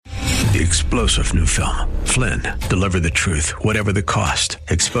the explosive new film, Flynn, deliver the truth, whatever the cost,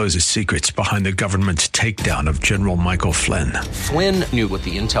 exposes secrets behind the government's takedown of General Michael Flynn. Flynn knew what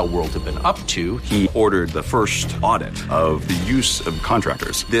the intel world had been up to. He ordered the first audit of the use of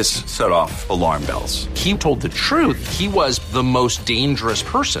contractors. This set off alarm bells. He told the truth. He was the most dangerous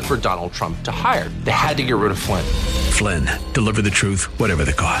person for Donald Trump to hire. They had to get rid of Flynn. Flynn, deliver the truth, whatever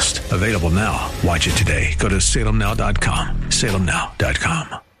the cost. Available now. Watch it today. Go to salemnow.com.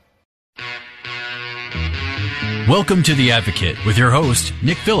 salemnow.com. Welcome to The Advocate with your host,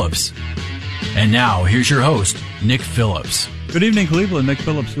 Nick Phillips. And now, here's your host, Nick Phillips. Good evening, Cleveland. Nick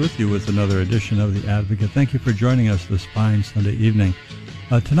Phillips with you with another edition of The Advocate. Thank you for joining us this fine Sunday evening.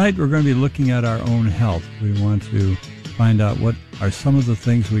 Tonight, we're going to be looking at our own health. We want to find out what are some of the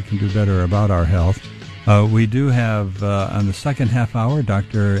things we can do better about our health. We do have, on the second half hour,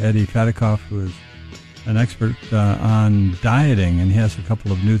 Dr. Eddie Fatikoff, who is an expert on dieting, and he has a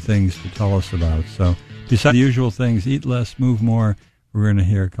couple of new things to tell us about. So, besides the usual things, eat less, move more, we're going to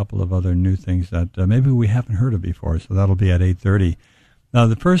hear a couple of other new things that maybe we haven't heard of before, so that'll be at 8:30. Now,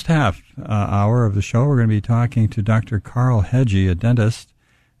 the first half hour of the show, we're going to be talking to Dr. Carl Hedgie, a dentist,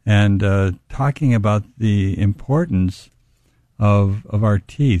 and talking about the importance of our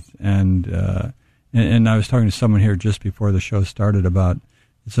teeth. And I was talking to someone here just before the show started about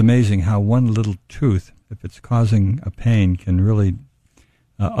it's amazing how one little tooth, if it's causing a pain, can really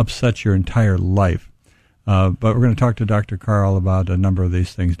upset your entire life. But we're going to talk to Dr. Carl about a number of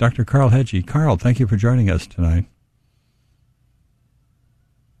these things. Dr. Carl Hedgie. Carl, thank you for joining us tonight.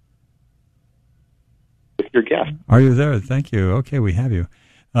 Your guest. Are you there? Thank you. Okay, we have you.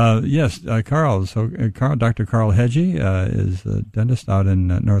 Yes, Carl. So, Dr. Carl Hedgie is a dentist out in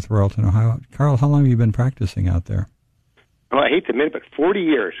North Royalton, Ohio. Carl, how long have you been practicing out there? Well, I hate to admit it, but 40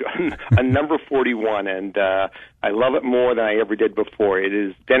 years, a number 41, and I love it more than I ever did before.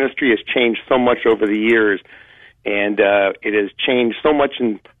 Dentistry has changed so much over the years, and it has changed so much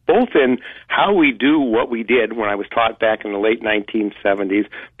in how we do what we did when I was taught back in the late 1970s,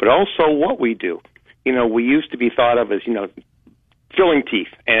 but also what we do. You know, we used to be thought of as, filling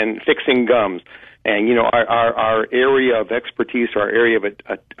teeth and fixing gums. And, our area of expertise, our area of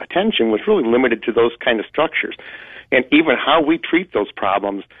attention was really limited to those kind of structures. And even how we treat those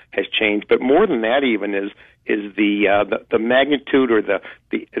problems has changed. But more than that, even is the magnitude or the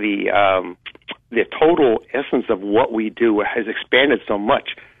total essence of what we do has expanded so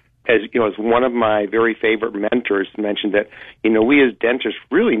much. As one of my very favorite mentors mentioned that, we as dentists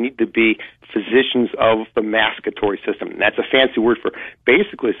really need to be physicians of the masticatory system. And that's a fancy word for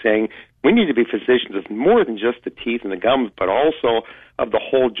basically saying we need to be physicians of more than just the teeth and the gums, but also of the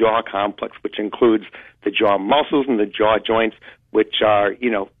whole jaw complex, which includes the jaw muscles and the jaw joints, which are,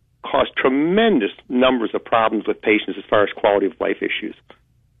 cause tremendous numbers of problems with patients as far as quality of life issues.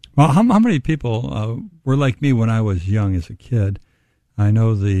 Well, how many people were like me when I was young as a kid? I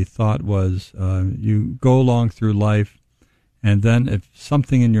know the thought was you go along through life, and then if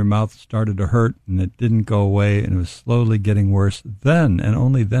something in your mouth started to hurt and it didn't go away and it was slowly getting worse, then and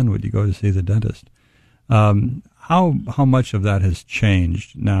only then would you go to see the dentist. How much of that has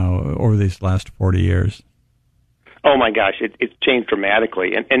changed now over these last 40 years? Oh my gosh, it's changed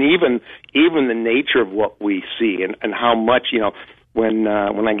dramatically, and even the nature of what we see and how much when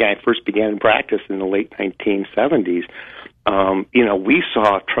I first began in practice in the late 1970s. We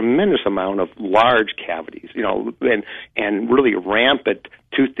saw a tremendous amount of large cavities, and really rampant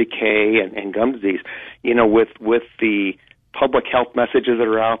tooth decay and gum disease, with the public health messages that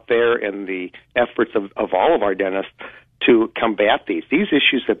are out there and the efforts of all of our dentists to combat these. These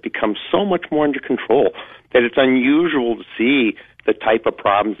issues have become so much more under control that it's unusual to see the type of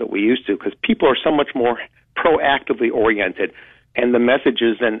problems that we used to because people are so much more proactively oriented. And the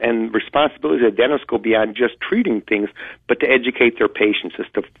messages and responsibilities of dentists go beyond just treating things, but to educate their patients as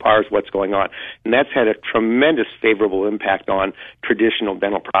far as what's going on. And that's had a tremendous favorable impact on traditional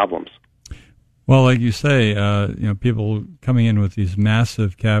dental problems. Well, like you say, people coming in with these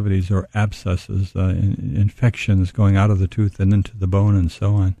massive cavities or abscesses, infections going out of the tooth and into the bone and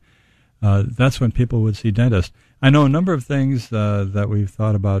so on. That's when people would see dentists. I know a number of things that we've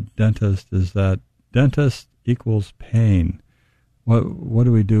thought about dentists is that dentist equals pain. What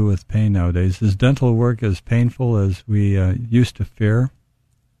do we do with pain nowadays? Is dental work as painful as we used to fear?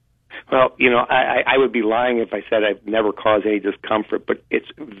 Well, I would be lying if I said I've never caused any discomfort, but it's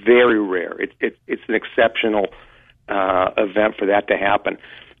very rare. It's an exceptional event for that to happen.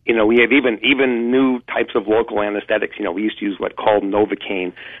 We have even new types of local anesthetics. We used to use what's called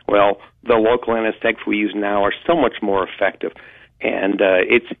Novocaine. Well, the local anesthetics we use now are so much more effective, and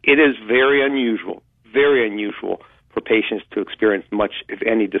it is very unusual for patients to experience much, if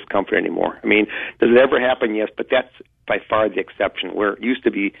any, discomfort anymore. I mean, does it ever happen? Yes, but that's by far the exception, where it used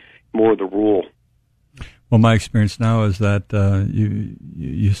to be more the rule. Well, my experience now is that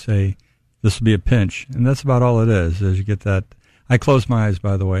you say this will be a pinch, and that's about all it is. As you get that, I close my eyes,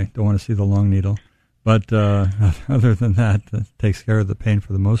 by the way. Don't want to see the long needle, but other than that, it takes care of the pain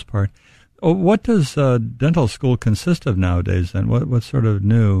for the most part. Oh, what does dental school consist of nowadays? And what's sort of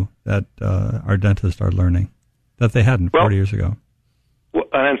new that our dentists are learning that they hadn't 40 years ago? Well,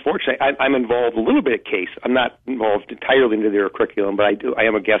 unfortunately, I'm involved a little bit at CASE. I'm not involved entirely into their curriculum, but I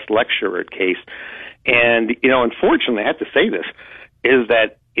am a guest lecturer at CASE. And, unfortunately, I have to say this, is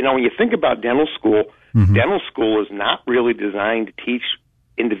that, when you think about dental school, dental school is not really designed to teach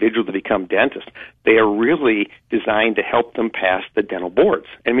individuals to become dentists. They are really designed to help them pass the dental boards.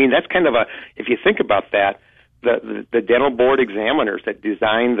 I mean, that's kind of if you think about that, the dental board examiners that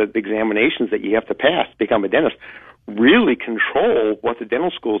design the examinations that you have to pass to become a dentist really control what the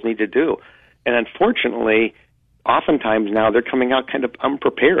dental schools need to do. And unfortunately, oftentimes now they're coming out kind of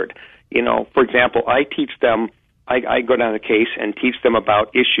unprepared. For example, I teach them, I go down the CASE and teach them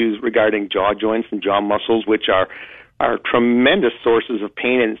about issues regarding jaw joints and jaw muscles, which are tremendous sources of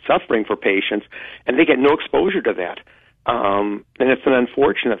pain and suffering for patients, and they get no exposure to that. And it's an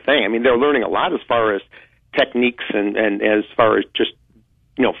unfortunate thing. I mean, they're learning a lot as far as techniques and as far as just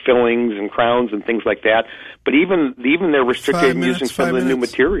fillings and crowns and things like that. But even they're restricted in using some of the new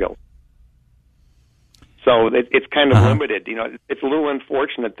material. So it's kind of limited. It's a little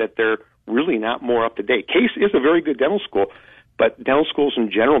unfortunate that they're really not more up to date. CASE is a very good dental school, but dental schools in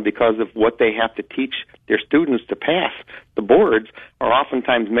general, because of what they have to teach their students to pass the boards, are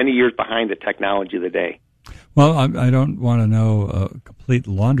oftentimes many years behind the technology of the day. Well, I don't want to know a complete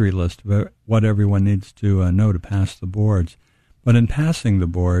laundry list of what everyone needs to know to pass the boards. But in passing the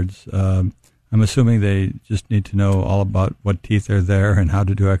boards, I'm assuming they just need to know all about what teeth are there and how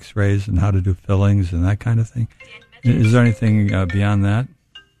to do x-rays and how to do fillings and that kind of thing. Is there anything beyond that?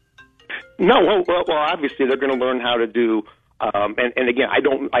 No. Well, obviously they're going to learn how to do. And again,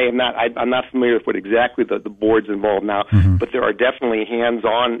 I'm not familiar with what exactly the boards involved now, but there are definitely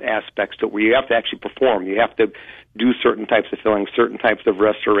hands-on aspects to it where you have to actually perform. You have to do certain types of fillings, certain types of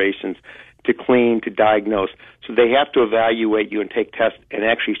restorations, to clean, to diagnose. So they have to evaluate you and take tests and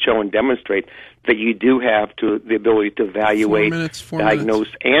actually show and demonstrate that you do have the ability to evaluate, diagnose,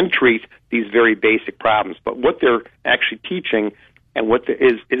 and treat these very basic problems. But what they're actually teaching and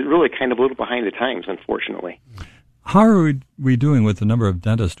is really kind of a little behind the times, unfortunately. How are we doing with the number of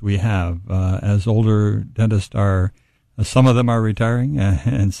dentists we have? As older dentists some of them are retiring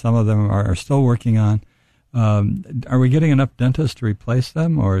and some of them are still working on. Are we getting enough dentists to replace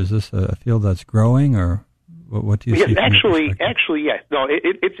them, or is this a field that's growing, or what do you see? Actually, yes. No,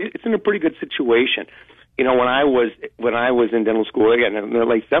 it's in a pretty good situation. When I was in dental school again in the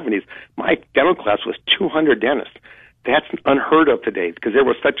late 70s, my dental class was 200 dentists. That's unheard of today because there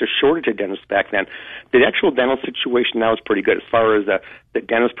was such a shortage of dentists back then. The actual dental situation now is pretty good as far as the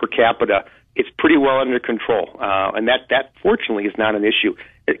dentists per capita. It's pretty well under control, and that fortunately is not an issue,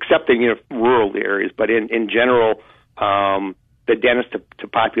 except in rural areas. But in general, the dentist to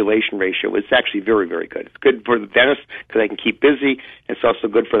population ratio is actually very, very good. It's good for the dentists because they can keep busy. It's also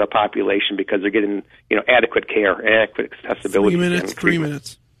good for the population because they're getting adequate care, adequate accessibility. 3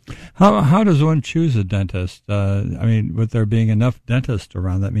 minutes. How does one choose a dentist? With there being enough dentists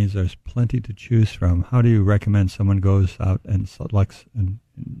around, that means there's plenty to choose from. How do you recommend someone goes out and selects and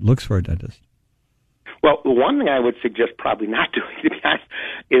looks for a dentist? Well, the one thing I would suggest probably not doing, to be honest,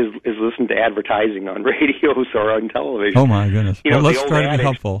 is listen to advertising on radios or on television. Oh my goodness! Let's try to be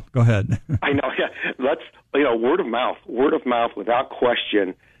helpful. Go ahead. I know. Yeah, word of mouth, without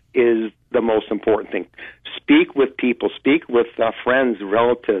question, is the most important thing. Speak with people. Speak with friends,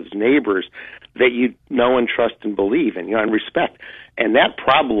 relatives, neighbors that you know and trust and believe in, and respect. And that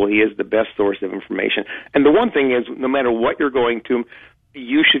probably is the best source of information. And the one thing is, no matter what you're going to,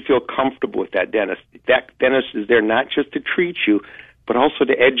 you should feel comfortable with that dentist. That dentist is there not just to treat you, but also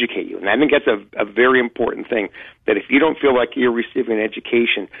to educate you. And I think that's a very important thing, that if you don't feel like you're receiving an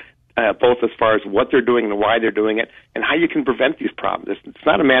education, both as far as what they're doing and why they're doing it, and how you can prevent these problems. It's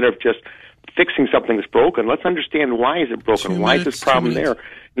not a matter of just fixing something that's broken. Let's understand why is it broken, why is this problem there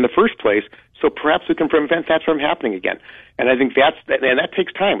in the first place, so perhaps we can prevent that from happening again. And I think that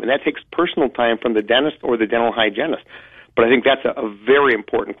takes time, and that takes personal time from the dentist or the dental hygienist. But I think that's a very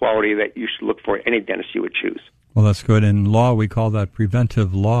important quality that you should look for in any dentist you would choose. Well, that's good. In law, we call that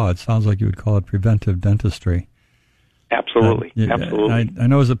preventive law. It sounds like you would call it preventive dentistry. Absolutely. Absolutely. I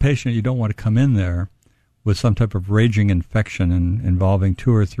know as a patient you don't want to come in there with some type of raging infection involving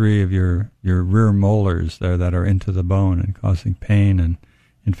 2 or 3 of your rear molars there that are into the bone and causing pain and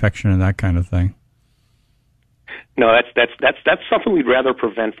infection and that kind of thing. No, that's something we'd rather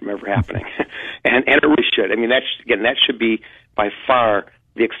prevent from ever happening, and it really should. I mean, that should be by far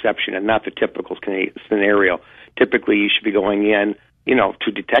the exception and not the typical scenario. Typically, you should be going in,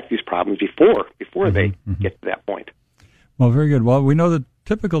 to detect these problems before they get to that point. Well, very good. Well, we know the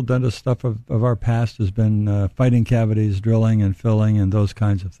typical dentist stuff of our past has been fighting cavities, drilling and filling, and those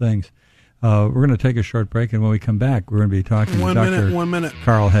kinds of things. We're going to take a short break, and when we come back, we're going to be talking to Dr.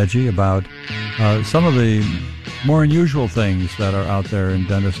 Carl Hedgie about some of the more unusual things that are out there in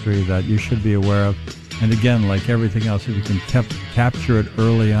dentistry that you should be aware of. And again, like everything else, if you can capture it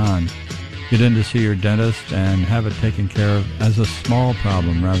early on, get in to see your dentist and have it taken care of as a small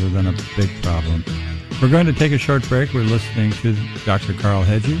problem rather than a big problem. We're going to take a short break. We're listening to Dr. Carl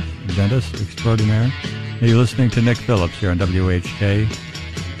Hedgie, dentist extraordinaire. You're listening to Nick Phillips here on WHK.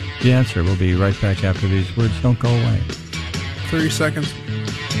 The Answer. We'll be right back after these words. Don't go away. 30 seconds.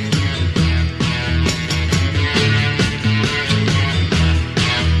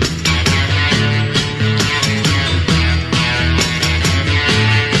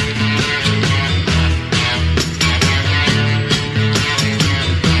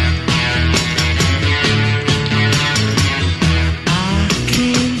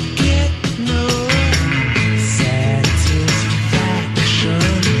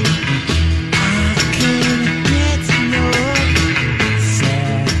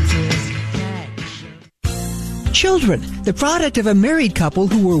 Children, the product of a married couple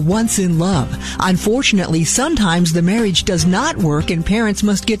who were once in love. Unfortunately, sometimes the marriage does not work and parents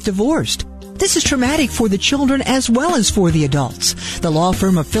must get divorced. This is traumatic for the children as well as for the adults. The law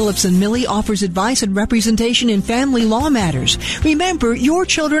firm of Phillips & Millie offers advice and representation in family law matters. Remember, your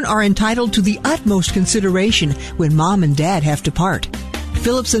children are entitled to the utmost consideration when mom and dad have to part.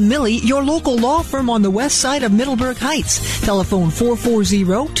 Phillips & Millie, your local law firm on the west side of Middleburg Heights. Telephone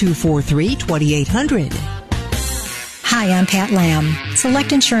 440-243-2800. Hi, I'm Pat Lamb.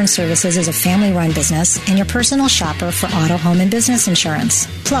 Select Insurance Services is a family-run business and your personal shopper for auto, home, and business insurance.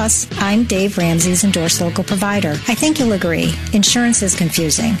 Plus, I'm Dave Ramsey's endorsed local provider. I think you'll agree, insurance is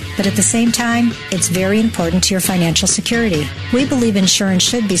confusing, but at the same time, it's very important to your financial security. We believe insurance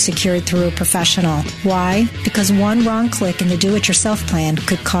should be secured through a professional. Why? Because one wrong click in the do-it-yourself plan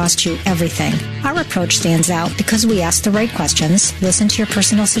could cost you everything. Our approach stands out because we ask the right questions, listen to your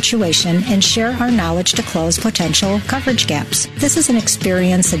personal situation, and share our knowledge to close potential coverage gaps. This is an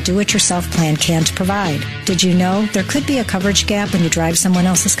experience a do-it-yourself plan can't provide. Did you know there could be a coverage gap when you drive someone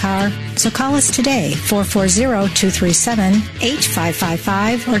else's car? So call us today,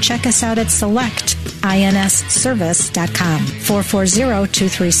 440-237-8555, or check us out at selectinsservice.com,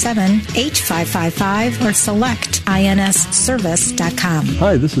 440-237-8555, or selectinsservice.com.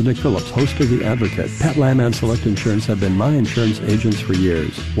 Hi, this is Nick Phillips, host of The Advocate. Pat Lamb and Select Insurance have been my insurance agents for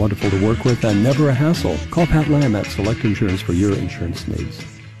years. Wonderful to work with and never a hassle. Call Pat Lamb at Select Insurance for your insurance needs.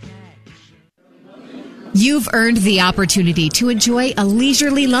 You've earned the opportunity to enjoy a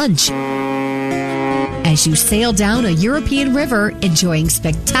leisurely lunch as you sail down a European river, enjoying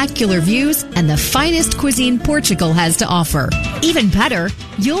spectacular views and the finest cuisine Portugal has to offer. Even better,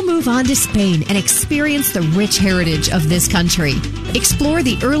 you'll move on to Spain and experience the rich heritage of this country. Explore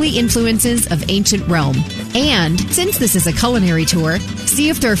the early influences of ancient Rome. And since this is a culinary tour, see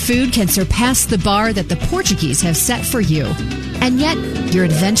if their food can surpass the bar that the Portuguese have set for you. And yet, your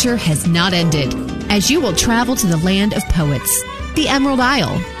adventure has not ended, as you will travel to the land of poets, the Emerald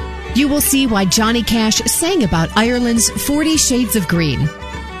Isle. You will see why Johnny Cash sang about Ireland's 40 Shades of Green.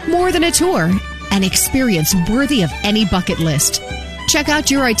 More than a tour, an experience worthy of any bucket list. Check out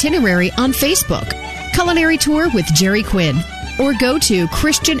your itinerary on Facebook, Culinary Tour with Jerry Quinn, or go to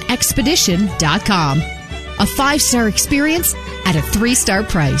ChristianExpedition.com. A 5-star experience at a 3-star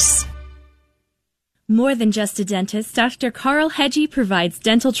price. More than just a dentist, Dr. Carl Hedgie provides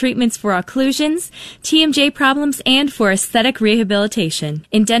dental treatments for occlusions, TMJ problems, and for aesthetic rehabilitation.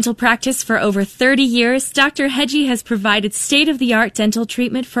 In dental practice for over 30 years, Dr. Hedgie has provided state-of-the-art dental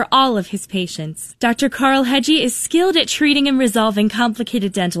treatment for all of his patients. Dr. Carl Hedgie is skilled at treating and resolving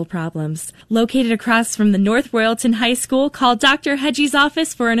complicated dental problems. Located across from the North Royalton High School, call Dr. Hedgie's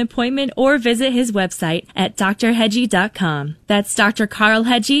office for an appointment or visit his website at drhedgie.com. That's Dr. Carl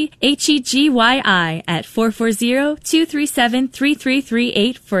Hedgie, Hedgyi, at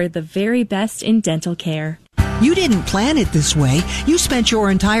 440-237-3338 for the very best in dental care. You didn't plan it this way. You spent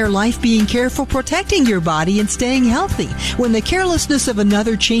your entire life being careful, protecting your body and staying healthy. When the carelessness of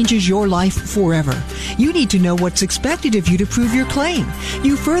another changes your life forever, you need to know what's expected of you to prove your claim.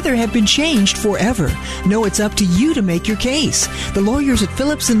 You further have been changed forever. No, it's up to you to make your case. The lawyers at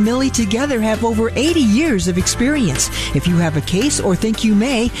Phillips & Millie together have over 80 years of experience. If you have a case or think you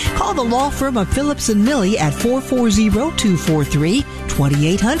may, call the law firm of Phillips & Millie at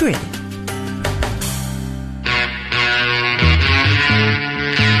 440-243-2800.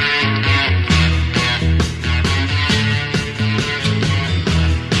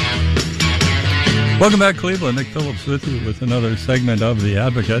 Welcome back, Cleveland. Nick Phillips with you with another segment of The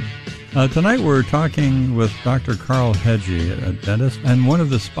Advocate. Tonight we're talking with Dr. Carl Hedgie, a dentist, and one of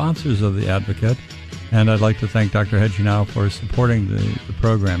the sponsors of The Advocate. And I'd like to thank Dr. Hedgie now for supporting the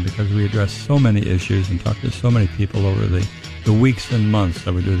program, because we address so many issues and talk to so many people over the weeks and months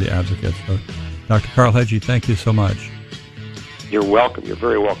that we do The Advocate. So, Dr. Carl Hedgie, thank you so much. You're welcome. You're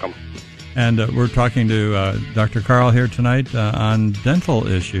very welcome. And we're talking to Dr. Carl here tonight on dental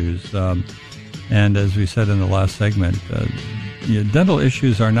issues. And as we said in the last segment, dental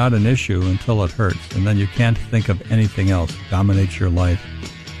issues are not an issue until it hurts, and then you can't think of anything else. It dominates your life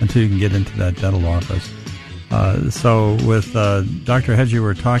until you can get into that dental office. So with Dr. Hedgie,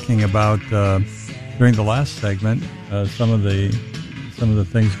 we're talking about during the last segment some of the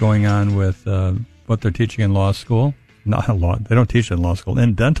things going on with what they're teaching in law school. Not in law; they don't teach in law school.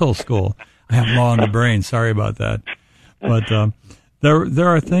 In dental school, I have law in the brain. Sorry about that, but. There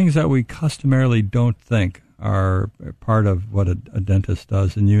are things that we customarily don't think are part of what a dentist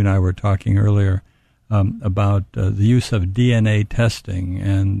does, and you and I were talking earlier about the use of DNA testing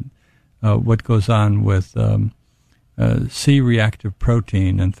and what goes on with C-reactive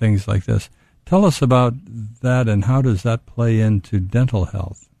protein and things like this. Tell us about that, and how does that play into dental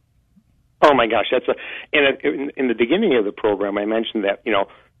health? Oh my gosh, in the beginning of the program, I mentioned that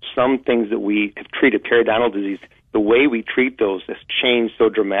some things that we have treated periodontal disease. The way we treat those has changed so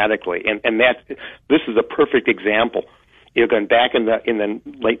dramatically, and this is a perfect example. Going back in the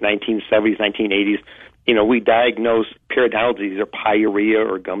late 1970s, 1980s, we diagnosed periodontal disease or pyorrhea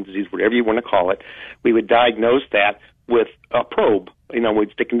or gum disease, whatever you want to call it. We would diagnose that with a probe.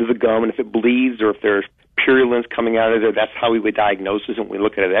 We'd stick into the gum, and if it bleeds or if there's purulence coming out of there, that's how we would diagnose it, and we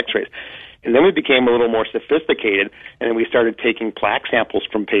look at it X-rays. And then we became a little more sophisticated, and then we started taking plaque samples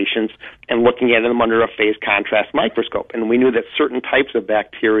from patients and looking at them under a phase contrast microscope. And we knew that certain types of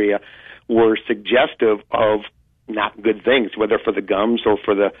bacteria were suggestive of not good things, whether for the gums or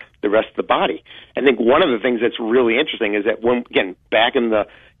for the rest of the body. I think one of the things that's really interesting is that back in the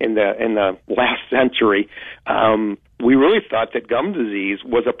last century, we really thought that gum disease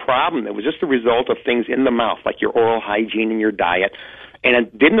was a problem that was just a result of things in the mouth, like your oral hygiene and your diet. And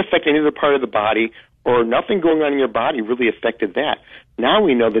it didn't affect any other part of the body, or nothing going on in your body really affected that. Now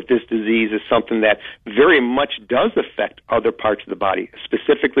we know that this disease is something that very much does affect other parts of the body,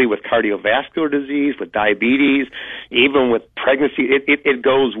 specifically with cardiovascular disease, with diabetes, even with pregnancy. It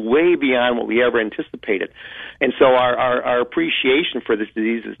goes way beyond what we ever anticipated. And so our appreciation for this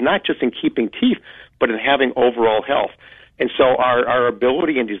disease is not just in keeping teeth, but in having overall health. And so our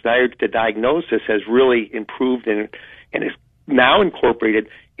ability and desire to diagnose this has really improved and is now incorporated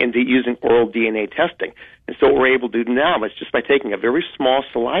into using oral DNA testing. And so what we're able to do now is just by taking a very small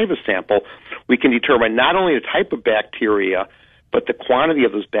saliva sample, we can determine not only the type of bacteria, but the quantity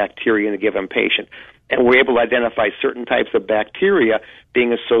of those bacteria in a given patient. And we're able to identify certain types of bacteria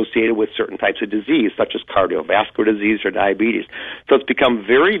being associated with certain types of disease, such as cardiovascular disease or diabetes. So it's become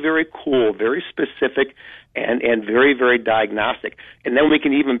very, very cool, very specific, and very, very diagnostic. And then we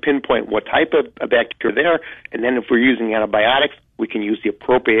can even pinpoint what type of bacteria there, and then if we're using antibiotics, we can use the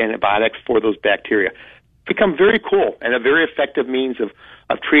appropriate antibiotics for those bacteria. It's become very cool and a very effective means of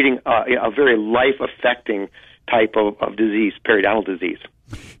treating a very life-affecting type of disease, periodontal disease.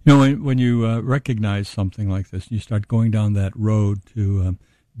 When you recognize something like this, you start going down that road to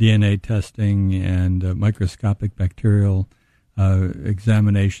DNA testing and microscopic bacterial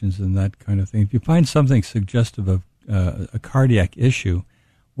examinations and that kind of thing. If you find something suggestive of a cardiac issue,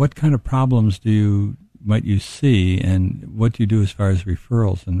 what kind of problems might you see, and what do you do as far as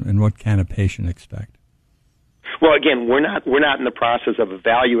referrals, and what can a patient expect? Well, again, we're not in the process of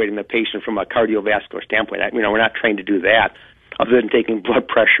evaluating the patient from a cardiovascular standpoint. We're not trained to do that, other than taking blood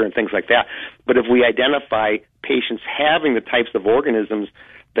pressure and things like that. But if we identify patients having the types of organisms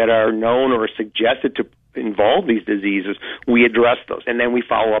that are known or suggested to involve these diseases, we address those, and then we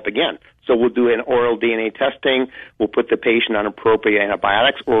follow up again. So we'll do an oral DNA testing. We'll put the patient on appropriate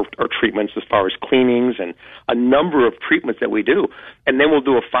antibiotics or treatments as far as cleanings and a number of treatments that we do. And then we'll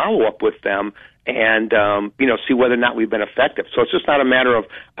do a follow-up with them and, see whether or not we've been effective. So it's just not a matter of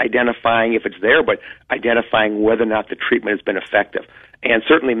identifying if it's there, but identifying whether or not the treatment has been effective. And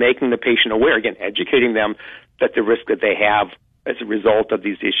certainly making the patient aware, again, educating them that the risk that they have as a result of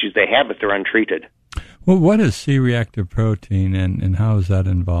these issues they have if they're untreated. Well, what is C-reactive protein, and how is that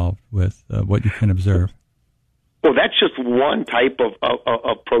involved with what you can observe? Well, that's just one type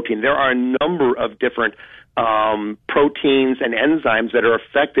of protein. There are a number of different proteins and enzymes that are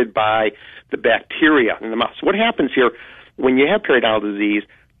affected by the bacteria in the mouth. So what happens here, when you have periodontal disease,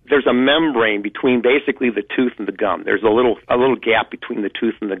 there's a membrane between basically the tooth and the gum. There's a little gap between the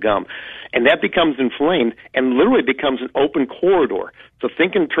tooth and the gum. And that becomes inflamed and literally becomes an open corridor. So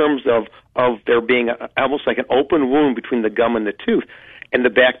think in terms of there being almost like an open wound between the gum and the tooth. And the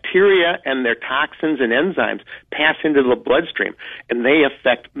bacteria and their toxins and enzymes pass into the bloodstream, and they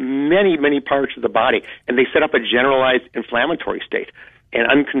affect many, many parts of the body, and they set up a generalized inflammatory state. And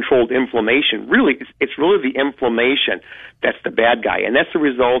uncontrolled inflammation, really, it's really the inflammation that's the bad guy. And that's the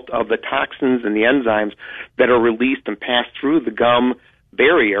result of the toxins and the enzymes that are released and pass through the gum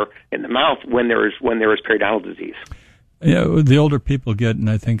barrier in the mouth when there is periodontal disease. Yeah, the older people get, and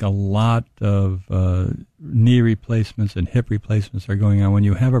I think a lot of knee replacements and hip replacements are going on. When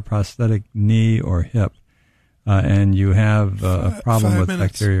you have a prosthetic knee or hip and you have a problem with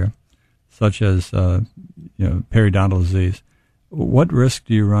bacteria, such as periodontal disease, what risk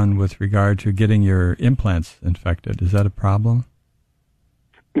do you run with regard to getting your implants infected? Is that a problem?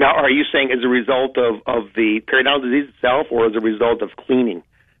 Now, are you saying as a result of the periodontal disease itself, or as a result of cleaning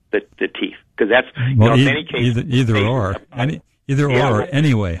the teeth? Because that's in many cases either or.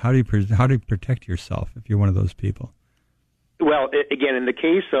 Anyway, how do you protect yourself if you're one of those people? Well, again, in the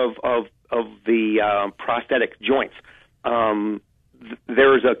case of the prosthetic joints.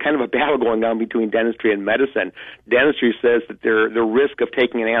 There's a kind of a battle going on between dentistry and medicine. Dentistry says that the risk of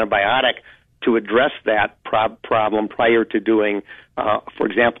taking an antibiotic to address that problem prior to doing, for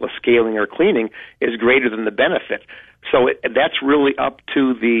example, a scaling or cleaning is greater than the benefit. So that's really up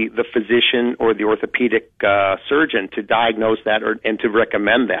to the physician or the orthopedic surgeon to diagnose that and to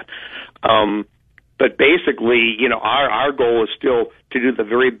recommend that. But basically, our goal is still to do the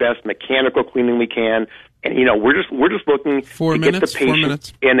very best mechanical cleaning we can. And we're just looking to get the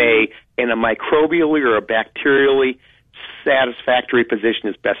patient in a microbially or a bacterially satisfactory position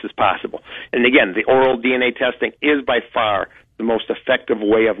as best as possible. And again, the oral DNA testing is by far the most effective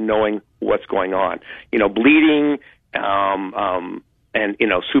way of knowing what's going on. Bleeding, and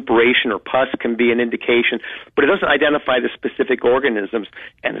suppuration or pus can be an indication, but it doesn't identify the specific organisms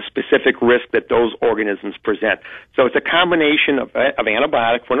and the specific risk that those organisms present. So it's a combination of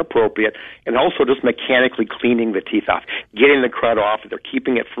antibiotics when appropriate, and also just mechanically cleaning the teeth off, getting the crud off, they're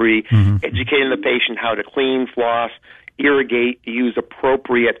keeping it free, educating the patient how to clean, floss, irrigate, use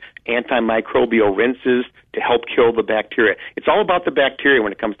appropriate antimicrobial rinses to help kill the bacteria. It's all about the bacteria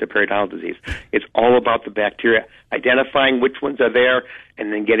when it comes to periodontal disease. It's all about the bacteria, identifying which ones are there,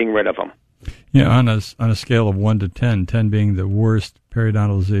 and then getting rid of them. Yeah, on a scale of 1 to 10, 10 being the worst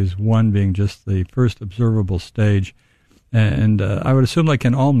periodontal disease, 1 being just the first observable stage. And I would assume, like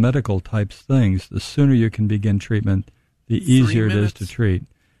in all medical types things, the sooner you can begin treatment, the easier it is to treat.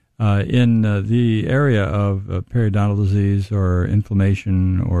 In the area of periodontal disease or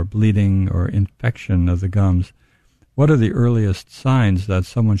inflammation or bleeding or infection of the gums, what are the earliest signs that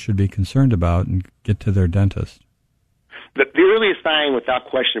someone should be concerned about and get to their dentist? The earliest sign, without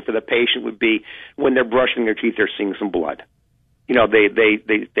question, for the patient would be when they're brushing their teeth, they're seeing some blood. They have their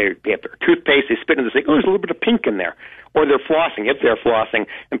toothpaste, they spit in and they say, oh, there's a little bit of pink in there. Or they're flossing, if they're flossing,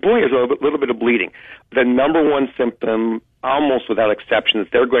 and boy, there's a little bit of bleeding. The number one symptom, almost without exception, that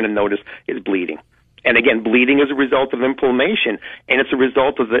they're going to notice is bleeding. And again, bleeding is a result of inflammation, and it's a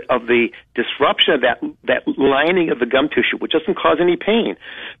result of the disruption of that lining of the gum tissue, which doesn't cause any pain.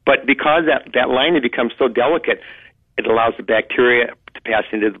 But because that lining becomes so delicate, it allows the bacteria to pass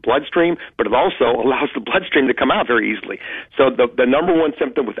into the bloodstream, but it also allows the bloodstream to come out very easily. So the number one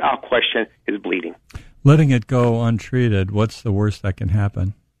symptom, without question, is bleeding. Letting it go untreated, what's the worst that can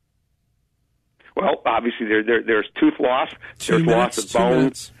happen? Well, obviously there's tooth loss, there's loss of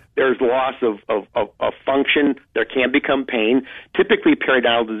bone, there's loss of function, there can become pain. Typically,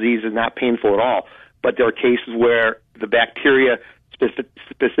 periodontal disease is not painful at all, but there are cases where the bacteria,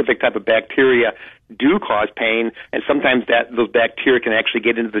 specific type of bacteria do cause pain, and sometimes those bacteria can actually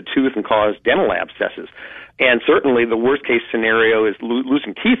get into the tooth and cause dental abscesses. And certainly the worst case scenario is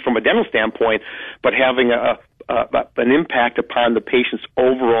losing teeth from a dental standpoint, but having an impact upon the patient's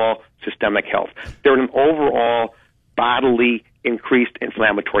overall systemic health. They're in an overall bodily increased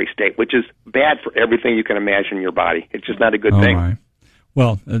inflammatory state, which is bad for everything you can imagine in your body. It's just not a good thing. Right.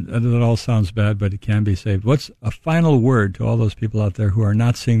 Well, it all sounds bad, but it can be saved. What's a final word to all those people out there who are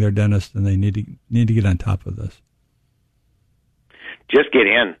not seeing their dentist and they need to get on top of this? Just get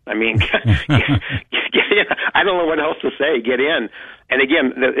in. I mean, get in. I don't know what else to say. Get in. And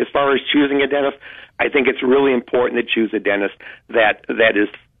again, as far as choosing a dentist, I think it's really important to choose a dentist that is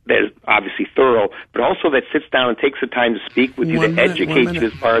obviously thorough, but also that sits down and takes the time to speak with you, to educate you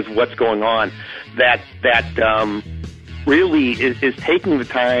as far as what's going on. That really is taking the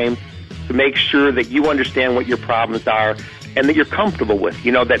time to make sure that you understand what your problems are and that you're comfortable with,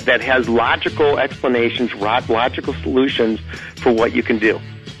 that has logical explanations, logical solutions for what you can do.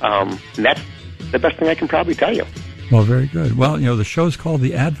 And that's the best thing I can probably tell you. Well, very good. Well, the show's called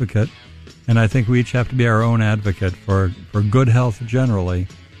The Advocate, and I think we each have to be our own advocate for good health generally,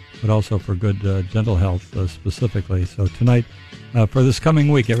 but also for good dental health specifically. So tonight, for this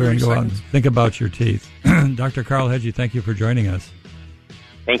coming week, everyone go out and think about your teeth. Dr. Carl Hegyi, thank you for joining us.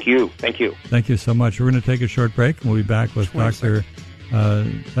 Thank you. Thank you. Thank you so much. We're going to take a short break, and we'll be back with Dr.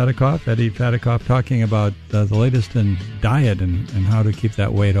 Fedikoff, Eddie Fedikoff, talking about the latest in diet and how to keep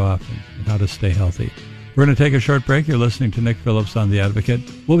that weight off and how to stay healthy. We're going to take a short break. You're listening to Nick Phillips on The Advocate.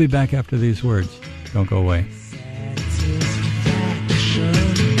 We'll be back after these words. Don't go away.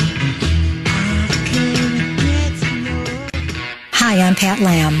 Hi, I'm Pat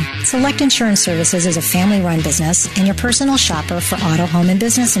Lamb. Select Insurance Services is a family-run business and your personal shopper for auto, home, and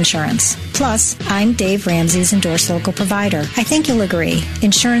business insurance. Plus, I'm Dave Ramsey's endorsed local provider. I think you'll agree,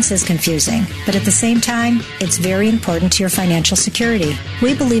 insurance is confusing, but at the same time, it's very important to your financial security.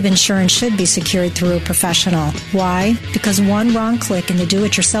 We believe insurance should be secured through a professional. Why? Because one wrong click in the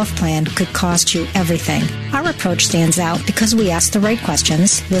do-it-yourself plan could cost you everything. Our approach stands out because we ask the right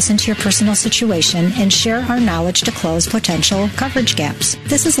questions, listen to your personal situation, and share our knowledge to close potential coverage gaps.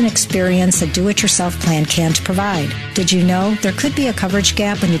 This is an experience a do-it-yourself plan can't provide. Did you know there could be a coverage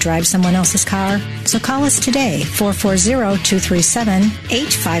gap when you drive someone else's car? So call us today,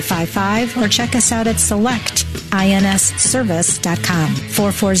 440-237-8555, or check us out at selectinsservice.com,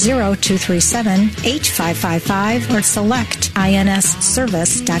 440-237-8555, or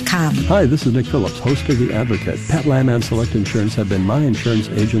selectinsservice.com. Hi, this is Nick Phillips, host of The Advocate. Pat Lamb and Select Insurance have been my insurance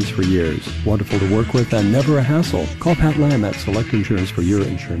agents for years. Wonderful to work with and never a hassle. Call Pat Lamb at Select Insurance for your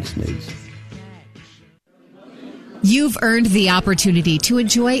insurance needs. You've earned the opportunity to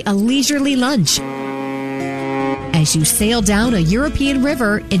enjoy a leisurely lunch as you sail down a European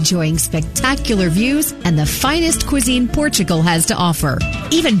river, enjoying spectacular views and the finest cuisine Portugal has to offer.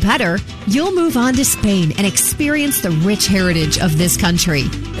 Even better, you'll move on to Spain and experience the rich heritage of this country.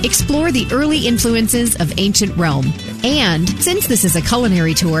 Explore the early influences of ancient Rome. And since this is a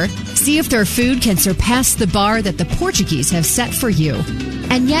culinary tour, see if their food can surpass the bar that the Portuguese have set for you.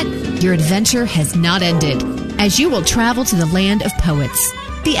 And yet, your adventure has not ended, as you will travel to the land of poets,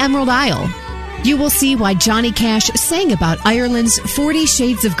 the Emerald Isle. You will see why Johnny Cash sang about Ireland's 40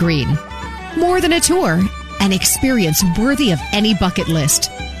 Shades of Green. More than a tour, an experience worthy of any bucket list.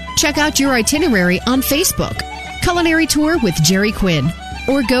 Check out your itinerary on Facebook, Culinary Tour with Jerry Quinn,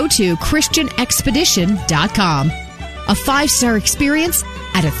 or go to ChristianExpedition.com. A 5-star experience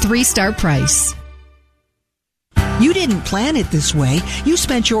at a 3-star price. You didn't plan it this way. You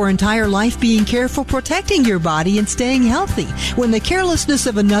spent your entire life being careful, protecting your body and staying healthy. When the carelessness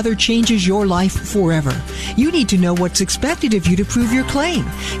of another changes your life forever, you need to know what's expected of you to prove your claim.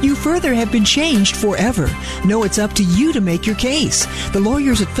 You further have been changed forever. No, it's up to you to make your case. The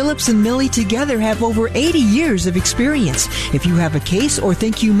lawyers at Phillips & Millie together have over 80 years of experience. If you have a case or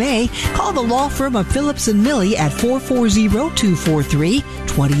think you may, call the law firm of Phillips & Millie at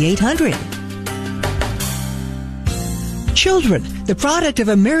 440-243-2800. Children, the product of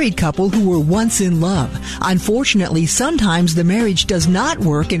a married couple who were once in love. Unfortunately, sometimes the marriage does not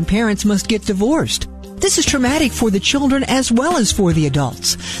work and parents must get divorced. This is traumatic for the children as well as for the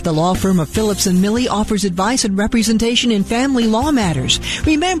adults. The law firm of Phillips & Millie offers advice and representation in family law matters.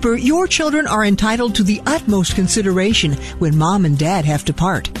 Remember, your children are entitled to the utmost consideration when mom and dad have to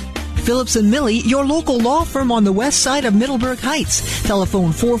part. Phillips & Millie, your local law firm on the west side of Middleburg Heights.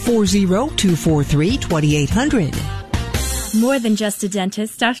 Telephone 440-243-2800. More than just a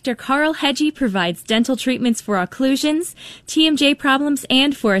dentist, Dr. Carl Hedgie provides dental treatments for occlusions, TMJ problems,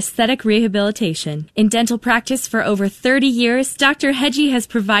 and for aesthetic rehabilitation. In dental practice for over 30 years, Dr. Hedgie has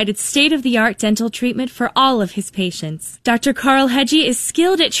provided state-of-the-art dental treatment for all of his patients. Dr. Carl Hedgie is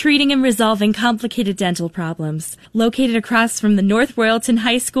skilled at treating and resolving complicated dental problems. Located across from the North Royalton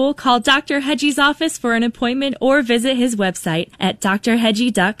High School, call Dr. Hedgie's office for an appointment or visit his website at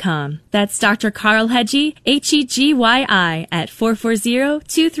drhedgie.com. That's Dr. Carl Hedgie, Hedgyi, at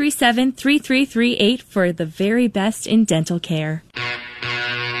 440-237-3338 for the very best in dental care.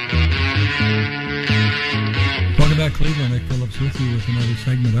 Welcome back, Cleveland. Nick Phillips with you with another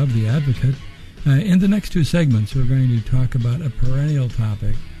segment of The Advocate. In the next two segments, we're going to talk about a perennial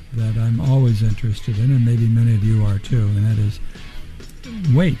topic that I'm always interested in, and maybe many of you are too, and that is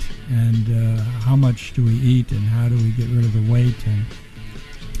weight, and how much do we eat, and how do we get rid of the weight, and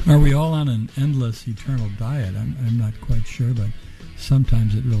are we all on an endless, eternal diet? I'm not quite sure, but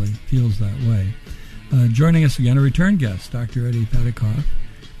sometimes it really feels that way. Joining us again, a return guest, Dr. Eddie Fatikoff,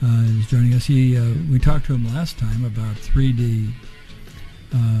 is joining us. We talked to him last time about 3D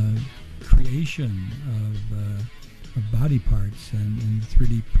creation of body parts and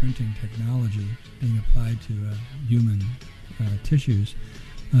 3D printing technology being applied to human tissues.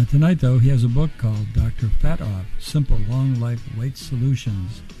 Tonight, though, he has a book called Dr. Fat Off, Simple Long Life Weight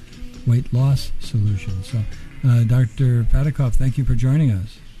Solutions, Weight Loss Solutions. So, Dr. Fatikoff, thank you for joining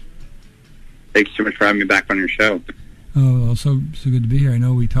us. Thanks so much for having me back on your show. Oh, well, so good to be here. I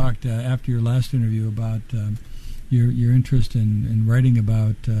know we talked after your last interview about your interest in writing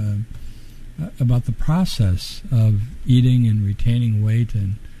about the process of eating and retaining weight,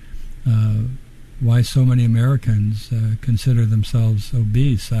 and why so many Americans consider themselves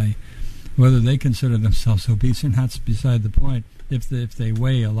obese. Whether they consider themselves obese or not is beside the point. If they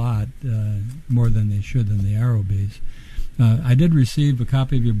weigh a lot more than they should, then they are obese. I did receive a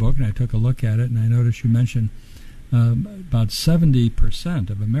copy of your book, and I took a look at it, and I noticed you mentioned about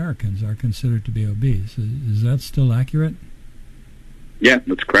 70% of Americans are considered to be obese. Is that still accurate? Yeah,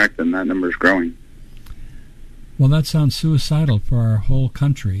 that's correct, and that number is growing. Well, that sounds suicidal for our whole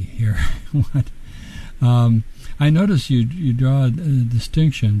country here. I notice you draw a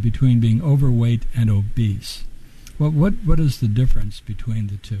distinction between being overweight and obese. What is the difference between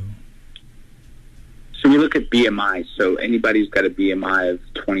the two? So we look at BMI. So anybody who's got a BMI of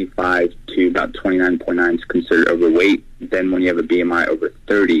 25 to about 29.9 is considered overweight. Then when you have a BMI over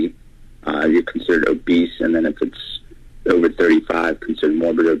 30, you're considered obese. And then if it's over 35, considered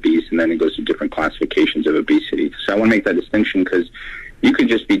morbid obese. And then it goes to different classifications of obesity. So I want to make that distinction because you could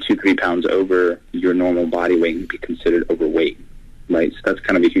just be 2-3 pounds over your normal body weight and be considered overweight, right? So that's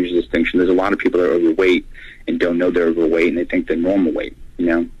kind of a huge distinction. There's a lot of people that are overweight and don't know they're overweight, and they think they're normal weight, you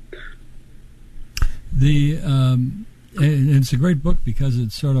know? It's a great book because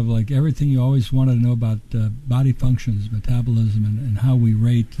it's sort of like everything you always wanted to know about body functions, metabolism, and how we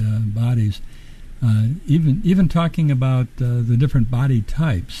rate bodies. Even talking about the different body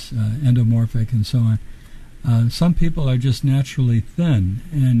types, endomorphic and so on. Some people are just naturally thin,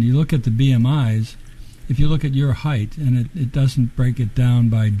 and you look at the BMIs. If you look at your height, and it doesn't break it down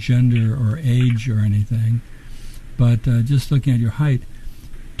by gender or age or anything, but just looking at your height,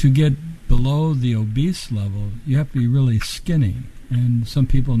 to get below the obese level, you have to be really skinny, and some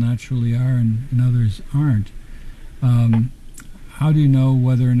people naturally are, and others aren't. How do you know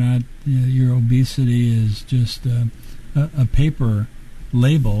whether or not your obesity is just a paper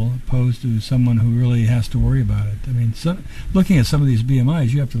label opposed to someone who really has to worry about it? I mean, looking at some of these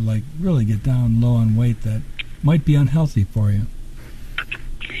BMIs, you have to really get down low on weight that might be unhealthy for you.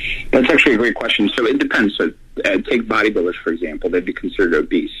 That's actually a great question. So it depends. So take bodybuilders, for example. They'd be considered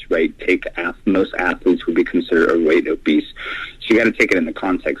obese, right? Most athletes would be considered overweight, obese. So you got to take it in the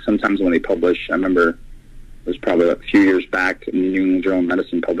context. Sometimes when they publish, I remember it was probably a few years back, in the New England Journal of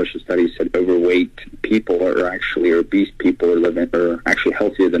Medicine published a study that said overweight people are actually, or obese people are actually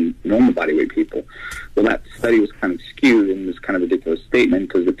healthier than normal body weight people. Well, that study was kind of skewed and was kind of a ridiculous statement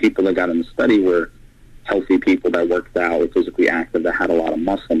because the people that got in the study were healthy people that worked out, were physically active, that had a lot of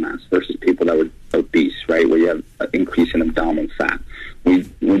muscle mass versus people that were obese, right, where you have an increase in abdominal fat. We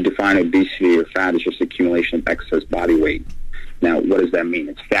define obesity or fat as just accumulation of excess body weight. Now, what does that mean?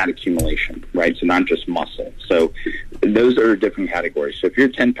 It's fat accumulation, right? So not just muscle. So those are different categories. So if you're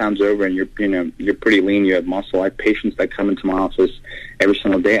 10 pounds over and you're pretty lean, you have muscle. I have patients that come into my office every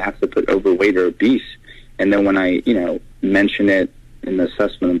single day. I have to put overweight or obese. And then when I, mention it in the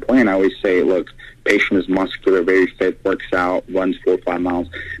assessment and plan, I always say, look, patient is muscular, very fit, works out, runs 4 or 5 miles.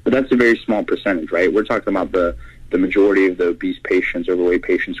 But that's a very small percentage, right? We're talking about the majority of the obese patients, overweight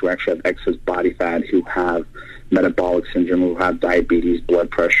patients who actually have excess body fat, who have metabolic syndrome, who have diabetes, blood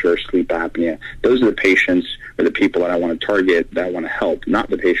pressure, sleep apnea. Those are the patients or the people that I want to target, that I want to help, not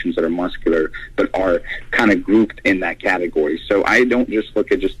the patients that are muscular, but are kind of grouped in that category. So I don't just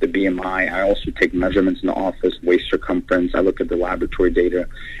look at just the BMI. I also take measurements in the office, waist circumference. I look at the laboratory data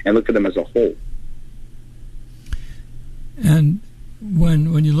and look at them as a whole. And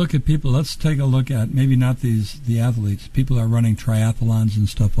when you look at people, let's take a look at maybe not the athletes. People are running triathlons and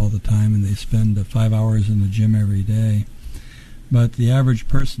stuff all the time, and they spend 5 hours in the gym every day. But the average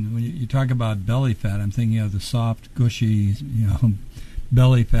person, when you talk about belly fat, I'm thinking of the soft, gushy,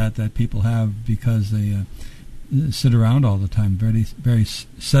 belly fat that people have because they sit around all the time, very, very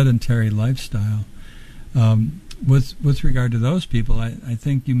sedentary lifestyle. With regard to those people, I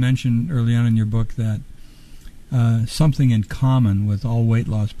think you mentioned early on in your book that something in common with all weight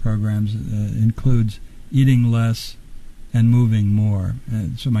loss programs includes eating less and moving more.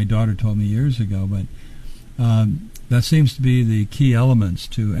 So my daughter told me years ago, but that seems to be the key elements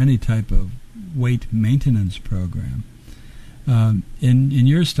to any type of weight maintenance program. In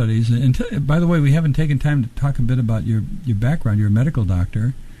your studies, and by the way, we haven't taken time to talk a bit about your background. You're a medical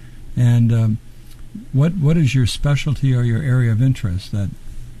doctor, and what is your specialty or your area of interest that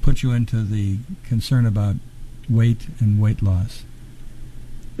puts you into the concern about weight and weight loss?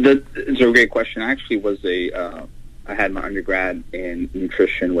 It's a great question. I actually was I had my undergrad in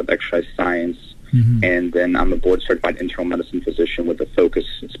nutrition with exercise science, and then I'm a board-certified internal medicine physician with a focus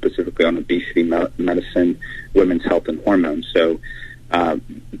specifically on obesity medicine, women's health, and hormones. So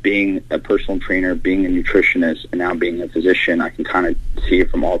being a personal trainer, being a nutritionist, and now being a physician, I can kind of see it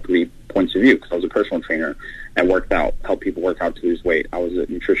from all three points of view, because I was a personal trainer. I worked out, helped people work out to lose weight. I was a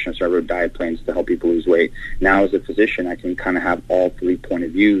nutritionist, so I wrote diet plans to help people lose weight. Now as a physician, I can kind of have all 3 point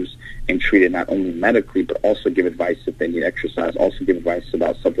of views and treat it not only medically, but also give advice if they need exercise, also give advice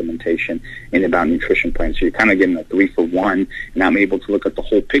about supplementation and about nutrition plans. So you're kind of getting a 3-for-1, and I'm able to look at the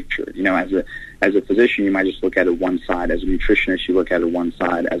whole picture. As a physician, you might just look at it one side. As a nutritionist, you look at it one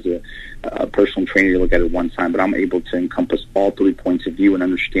side. As a personal trainer, you look at it one side. But I'm able to encompass all 3 points of view and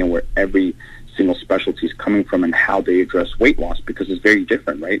understand where every single specialty is coming from and how they address weight loss, because it's very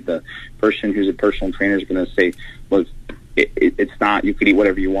different, right? The person who's a personal trainer is going to say, well, it's not, you could eat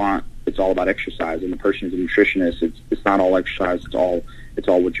whatever you want, it's all about exercise. And the person who's a nutritionist, it's not all exercise, it's all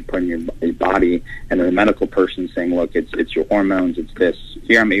what you put in your body. And then the medical person saying, look, it's your hormones, it's this.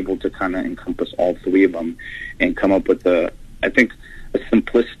 Here I'm able to kind of encompass all 3 of them and come up with a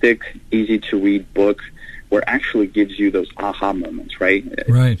simplistic, easy to read book where it actually gives you those aha moments, right?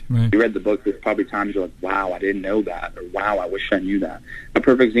 Right. You read the book, there's probably times you're like, wow, I didn't know that, or wow, I wish I knew that. A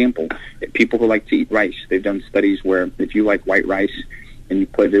perfect example, people who like to eat rice, they've done studies where if you like white rice and you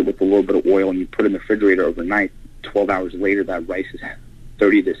put it with a little bit of oil and you put it in the refrigerator overnight, 12 hours later that rice is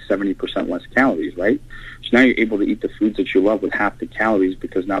 30 to 70% less calories, right? So now you're able to eat the foods that you love with half the calories,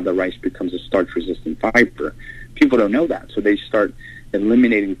 because now the rice becomes a starch-resistant fiber. People don't know that, so they start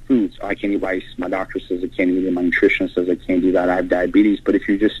eliminating foods. I can't eat rice. My doctor says I can't eat it. My nutritionist says I can't do that. I have diabetes. But if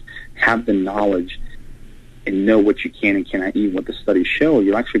you just have the knowledge and know what you can and cannot eat, what the studies show,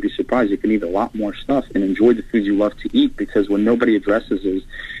 you'll actually be surprised. You can eat a lot more stuff and enjoy the foods you love to eat, because when nobody addresses is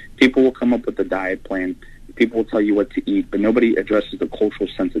people will come up with a diet plan. People will tell you what to eat, but nobody addresses the cultural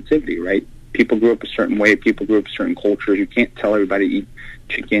sensitivity, right? People grew up a certain way. People grew up certain cultures. You can't tell everybody to eat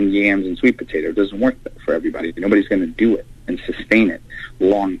chicken, yams, and sweet potato. It doesn't work for everybody. Nobody's going to do it and sustain it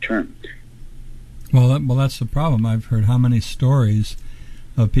long term. Well, that's the problem. I've heard how many stories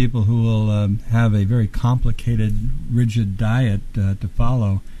of people who will have a very complicated, rigid diet to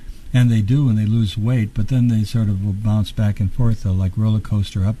follow, and they do, and they lose weight, but then they sort of will bounce back and forth, though, like roller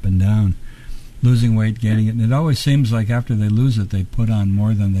coaster, up and down, losing weight, gaining it. And it always seems like after they lose it, they put on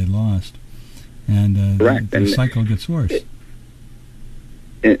more than they lost, and the cycle gets worse.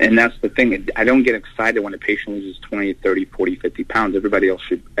 And that's the thing. I don't get excited when a patient loses 20, 30, 40, 50 pounds. Everybody else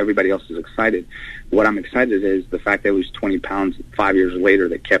is excited. What I'm excited is the fact they lose 20 pounds 5 years later,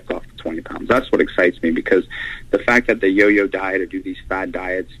 they kept off the 20 pounds. That's what excites me, because the fact that they yo-yo diet or do these fad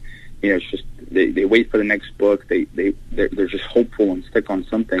diets, it's just they wait for the next book. They're just hopeful and stick on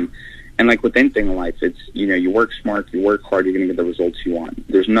something. And like with anything in life, it's, you work smart, you work hard, you're going to get the results you want.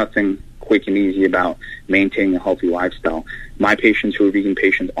 There's nothing quick and easy about maintaining a healthy lifestyle. My patients who are vegan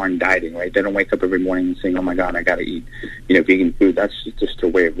patients aren't dieting, right? They don't wake up every morning and saying, oh my God, I got to eat, vegan food. That's just a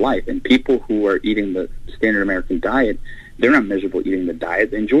way of life. And people who are eating the standard American diet, they're not miserable eating the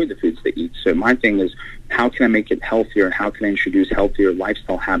diet. They enjoy the foods they eat. So my thing is, how can I make it healthier? How can I introduce healthier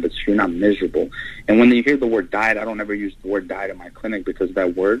lifestyle habits so you're not miserable? And when you hear the word diet, I don't ever use the word diet in my clinic, because of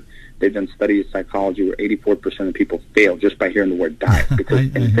that word. They've done studies in psychology where 84% of people fail just by hearing the word diet,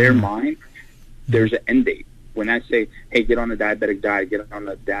 because in their mind, there's an end date. when I say, hey, get on the diabetic diet, get on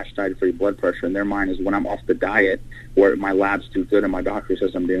the DASH diet for your blood pressure, in their mind is when I'm off the diet, or my labs do good and my doctor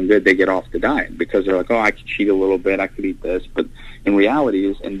says I'm doing good, they get off the diet because they're like, oh, I could cheat a little bit, I could eat this. But in reality,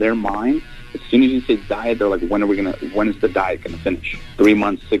 is in their mind, as soon as you say diet, they're like, when is the diet going to finish? 3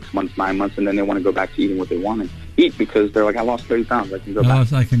 months, 6 months, 9 months, and then they want to go back to eating what they want to eat because they're like, I lost 30 pounds, I can go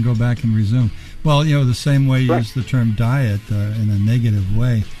back. I can go back and resume. Well, the same way you use the term diet in a negative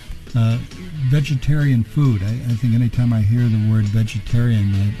way. Vegetarian food. I think anytime I hear the word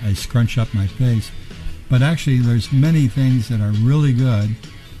vegetarian, I scrunch up my face. But actually, there's many things that are really good.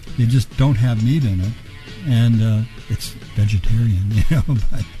 They just don't have meat in it, and it's vegetarian,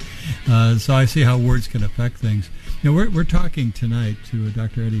 But, so I see how words can affect things. We're talking tonight to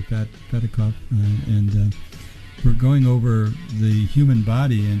Dr. Eddie Petikoff, and we're going over the human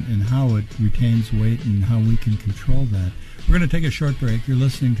body and how it retains weight and how we can control that. We're going to take a short break. You're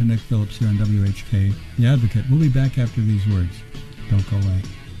listening to Nick Phillips here on WHK, The Advocate. We'll be back after these words. Don't go away.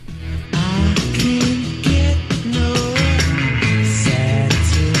 I can't get no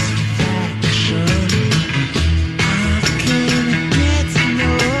satisfaction. I can't get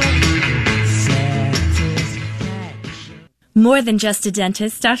no satisfaction. More than just a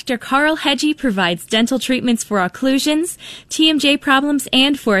dentist, Dr. Carl Hedgie provides dental treatments for occlusions, TMJ problems,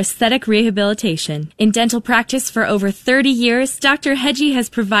 and for aesthetic rehabilitation. In dental practice for over 30 years, Dr. Hedgie has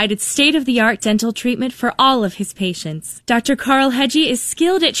provided state-of-the-art dental treatment for all of his patients. Dr. Carl Hedgie is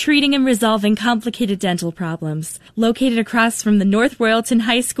skilled at treating and resolving complicated dental problems. Located across from the North Royalton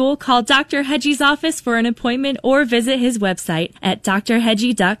High School, call Dr. Hedgie's office for an appointment or visit his website at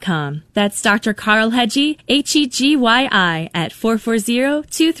drhedgie.com. That's Dr. Carl Hedgie, Hedgyi, at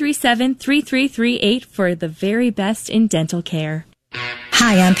 440-237-3338 for the very best in dental care.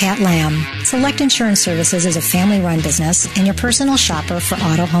 Hi, I'm Pat Lamb. Select Insurance Services is a family-run business and your personal shopper for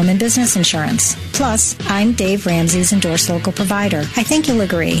auto, home, and business insurance. Plus, I'm Dave Ramsey's endorsed local provider. I think you'll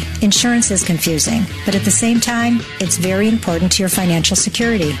agree, insurance is confusing, but at the same time, it's very important to your financial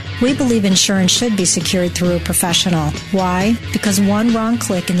security. We believe insurance should be secured through a professional. Why? Because one wrong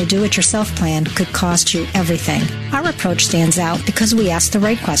click in the do-it-yourself plan could cost you everything. Our approach stands out because we ask the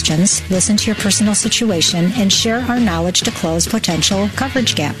right questions, listen to your personal situation, and share our knowledge to close potential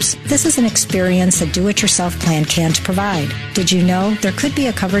coverage gaps. This is an experience a do-it-yourself plan can't provide. Did you know there could be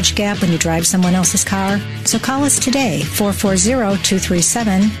a coverage gap when you drive someone else's car? So call us today,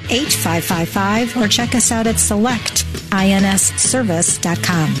 440-237-8555, or check us out at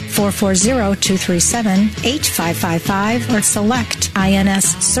selectinsservice.com, 440-237-8555, or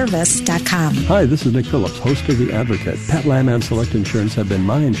selectinsservice.com. Hi, this is Nick Phillips, host of The Advocate. Pat Lamb and Select Insurance have been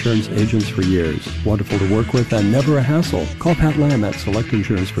my insurance agents for years. Wonderful to work with and never a hassle. Call Pat Lamb at Select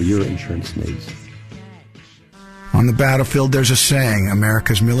Insurance for your insurance needs. On the battlefield, there's a saying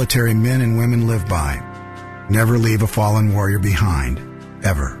America's military men and women live by. Never leave a fallen warrior behind,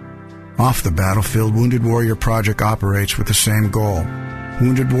 ever. Off the battlefield, Wounded Warrior Project operates with the same goal.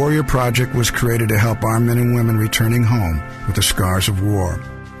 Wounded Warrior Project was created to help our men and women returning home with the scars of war,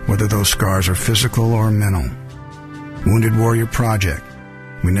 whether those scars are physical or mental. Wounded Warrior Project.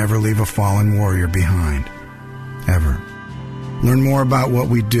 We never leave a fallen warrior behind, ever. Learn more about what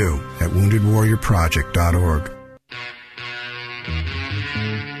we do at woundedwarriorproject.org.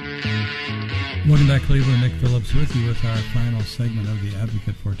 Welcome back, Cleveland. Nick Phillips with you with our final segment of The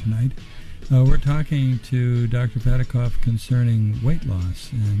Advocate for tonight. We're talking to Dr. Petikoff concerning weight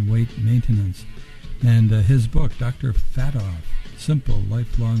loss and weight maintenance and his book, Dr. Fatoff, Simple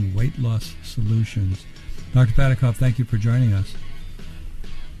Lifelong Weight Loss Solutions. Dr. Petikoff, thank you for joining us.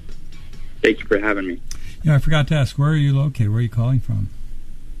 Thank you for having me. I forgot to ask, where are you located? Where are you calling from?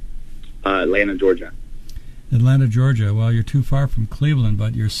 Atlanta, Georgia. Atlanta, Georgia. Well, you're too far from Cleveland,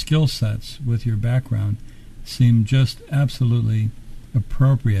 but your skill sets with your background seem just absolutely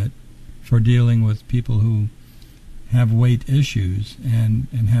appropriate for dealing with people who have weight issues and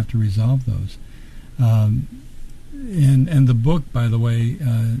have to resolve those. And the book, by the way,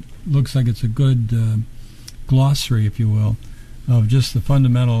 looks like it's a good glossary, if you will, of just the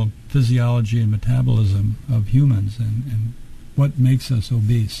fundamental physiology and metabolism of humans and what makes us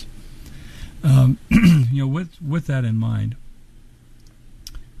obese. With that in mind,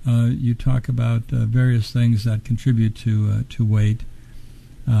 you talk about various things that contribute to weight,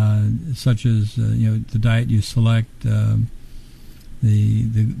 such as the diet you select, the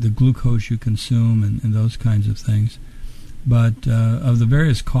glucose you consume, and those kinds of things. But of the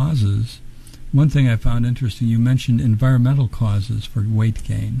various causes, one thing I found interesting, you mentioned environmental causes for weight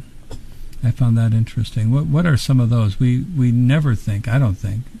gain. I found that interesting. What are some of those? We never think, I don't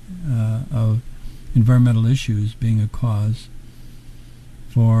think, of environmental issues being a cause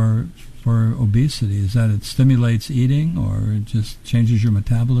for obesity? Is that it stimulates eating, or it just changes your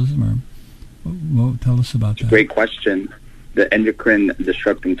metabolism, or well, tell us about that. Great question. The endocrine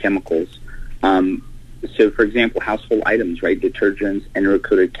disrupting chemicals. So, for example, household items, right? Detergents,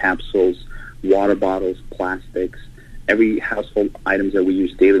 enteric-coated capsules, water bottles, plastics. Every household items that we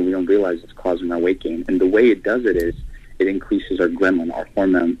use daily, we don't realize it's causing our weight gain. And the way it does it is it increases our ghrelin, our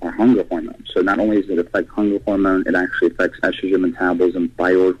hormone, our hunger hormone. So not only does it affect hunger hormone, it actually affects estrogen metabolism,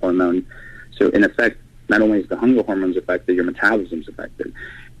 thyroid hormone. So in effect, not only is the hunger hormones affected, your metabolism's affected.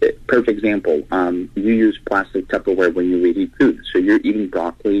 Perfect example, you use plastic Tupperware when you reheat food. So you're eating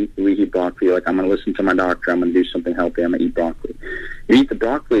broccoli, you reheat broccoli, you're like, I'm going to listen to my doctor, I'm going to do something healthy, I'm going to eat broccoli. You eat the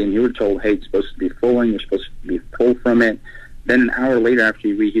broccoli and you were told, hey, it's supposed to be full and you're supposed to be full from it. Then an hour later after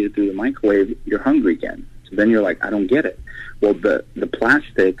you reheat it through the microwave, you're hungry again. So then you're like, I don't get it. Well, the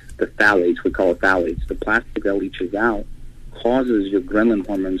plastic, the phthalates, we call it phthalates, the plastic that leaches out causes your ghrelin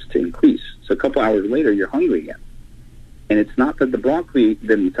hormones to increase. So a couple hours later, you're hungry again. And it's not that the broccoli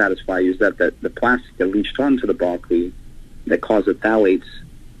didn't satisfy you, it's that the plastic that leached onto the broccoli that caused the phthalates,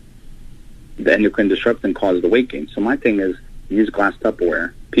 the endocrine disruptant, caused the weight gain. So my thing is, use glass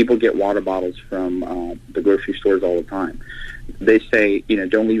Tupperware. People get water bottles from the grocery stores all the time. They say,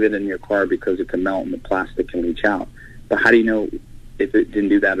 don't leave it in your car because it can melt and the plastic can leach out. But how do you know if it didn't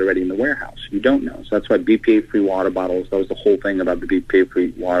do that already in the warehouse? You don't know. So that's why BPA-free water bottles, that was the whole thing about the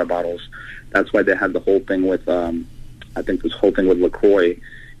BPA-free water bottles. That's why they had the whole thing with... I think this whole thing with LaCroix,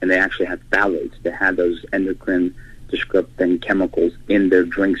 and they actually had phthalates. They had those endocrine disrupting chemicals in their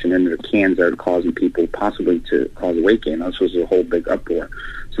drinks and in their cans that are causing people possibly to cause weight gain. This was a whole big uproar.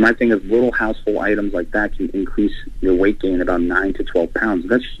 So my thing is, little household items like that can increase your weight gain about 9 to 12 pounds.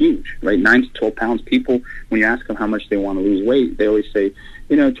 That's huge, right? 9 to 12 pounds. People, when you ask them how much they want to lose weight, they always say,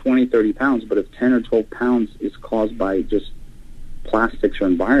 20, 30 pounds. But if 10 or 12 pounds is caused by just plastics or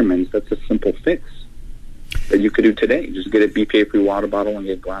environments, that's a simple fix that you could do today. Just get a BPA-free water bottle and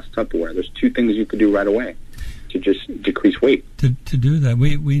get glass Tupperware. There's 2 things you could do right away to just decrease weight. To do that,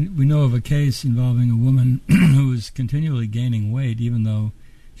 we know of a case involving a woman who is continually gaining weight, even though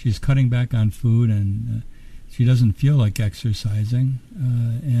she's cutting back on food and she doesn't feel like exercising,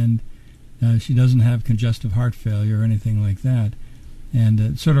 and she doesn't have congestive heart failure or anything like that. And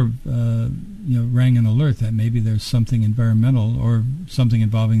it sort of rang an alert that maybe there's something environmental or something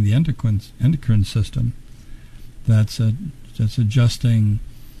involving the endocrine system that's adjusting,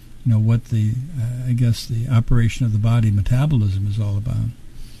 what the the operation of the body metabolism is all about.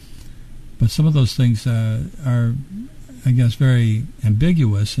 But some of those things are, very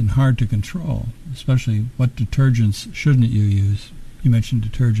ambiguous and hard to control, especially what detergents shouldn't you use. You mentioned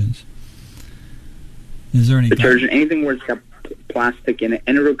detergents. Is there any detergent? Anything where it's got plastic in it,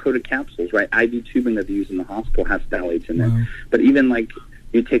 enteric-coated capsules, right? IV tubing that they use in the hospital has phthalates in there. Wow. But even like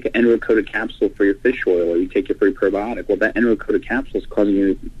you take an enteric-coated capsule for your fish oil, or you take it for your probiotic. Well, that enteric-coated capsule is causing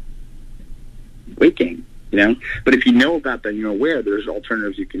you weight gain, But if you know about that and you're aware, there's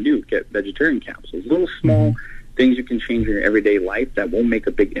alternatives you can do. Get vegetarian capsules. Little small things you can change in your everyday life that won't make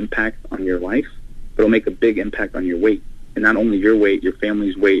a big impact on your life, but it'll make a big impact on your weight. And not only your weight, your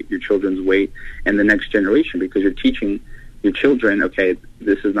family's weight, your children's weight, and the next generation, because you're teaching your children, okay,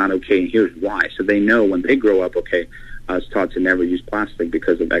 this is not okay, and here's why. So they know when they grow up, okay, I was taught to never use plastic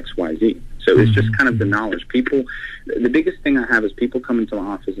because of X, Y, Z. So it's just kind of the knowledge. People, the biggest thing I have is people come into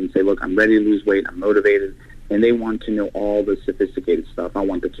my office and say, look, I'm ready to lose weight, I'm motivated, and they want to know all the sophisticated stuff. I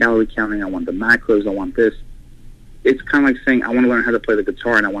want the calorie counting, I want the macros, I want this. It's kind of like saying, I want to learn how to play the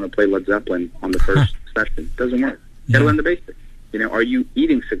guitar and I want to play Led Zeppelin on the first session. It doesn't work. You got to learn the basics. Are you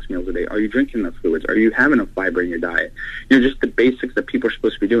eating 6 meals a day? Are you drinking enough fluids? Are you having enough fiber in your diet? Just the basics that people are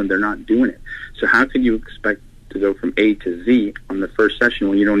supposed to be doing. They're not doing it. So how could you expect to go from A to Z on the first session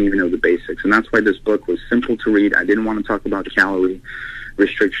when you don't even know the basics? And that's why this book was simple to read. I didn't want to talk about calorie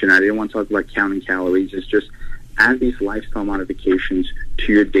restriction. I didn't want to talk about counting calories. It's just add these lifestyle modifications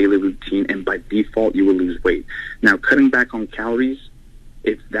to your daily routine, and by default, you will lose weight. Now, cutting back on calories,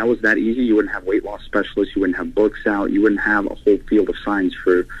 if that was that easy, you wouldn't have weight loss specialists, you wouldn't have books out, you wouldn't have a whole field of science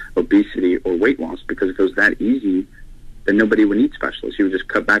for obesity or weight loss, because if it was that easy, then nobody would need specialists. You would just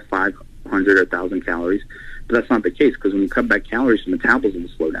cut back 500 or 1,000 calories. But that's not the case, because when you cut back calories, the metabolism will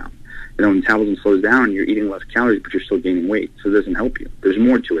slow down. When metabolism slows down, you're eating less calories, but you're still gaining weight. So it doesn't help you. There's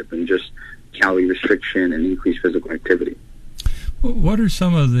more to it than just calorie restriction and increased physical activity. What are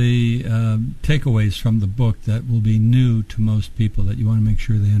some of the takeaways from the book that will be new to most people that you want to make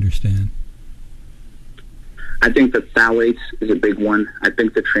sure they understand? I think that phthalates is a big one. I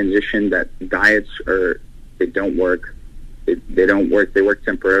think the transition that diets they don't work. They don't work. They work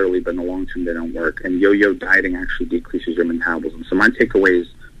temporarily, but in the long term, they don't work. And yo-yo dieting actually decreases your metabolism. So my takeaway is,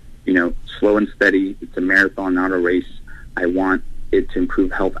 slow and steady. It's a marathon, not a race. I want it to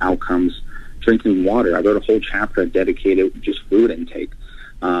improve health outcomes. Drinking water. I wrote a whole chapter dedicated just fluid intake.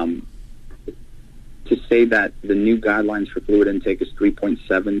 To say that the new guidelines for fluid intake is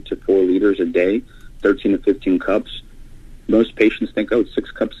 3.7 to 4 liters a day, 13 to 15 cups. Most patients think, it's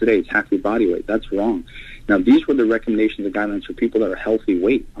 6 cups a day. It's half your body weight. That's wrong. Now, these were the recommendations and guidelines for people that are healthy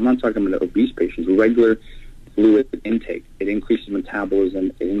weight. I'm not talking about obese patients. Regular fluid intake. It increases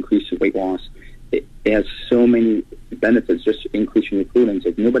metabolism. It increases weight loss. It has so many benefits just increasing your fluid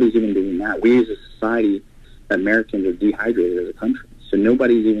intake. Nobody's even doing that. We as a society, Americans are dehydrated as a country. So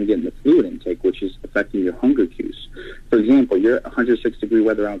nobody's even getting the fluid intake, which is affecting your hunger cues. For example, you're 106-degree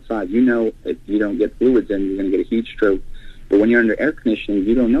weather outside. If you don't get fluids in, you're going to get a heat stroke. But when you're under air conditioning,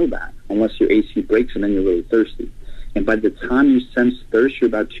 you don't know that unless your AC breaks and then you're really thirsty. And by the time you sense thirst, you're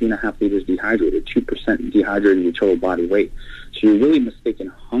about 2.5 liters dehydrated, 2% dehydrated in your total body weight. So you're really mistaking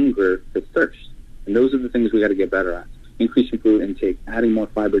hunger for thirst. And those are the things we got to get better at. Increasing fluid intake, adding more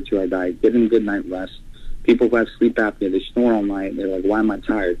fiber to our diet, getting good night rest. People who have sleep apnea, they snore all night, and they're like, why am I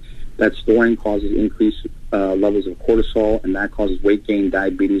tired? That snoring causes increased levels of cortisol, and that causes weight gain,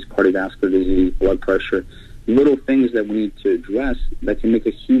 diabetes, cardiovascular disease, blood pressure. Little things that we need to address that can make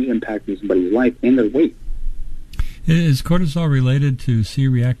a huge impact in somebody's life and their weight. Is cortisol related to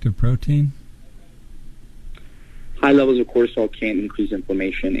C-reactive protein? High levels of cortisol can increase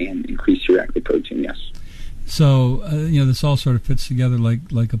inflammation and increase C-reactive protein, yes. So, this all sort of fits together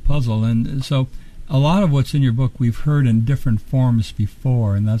like a puzzle. And so a lot of what's in your book we've heard in different forms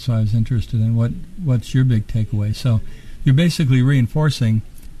before, and that's why I was interested in what's your big takeaway. So you're basically reinforcing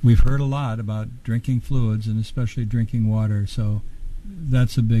we've heard a lot about drinking fluids and especially drinking water, so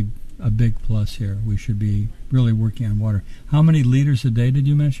that's a big plus here. We should be really working on water. How many liters a day did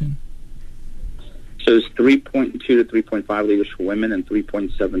you mention? So it's 3.2 to 3.5 liters for women and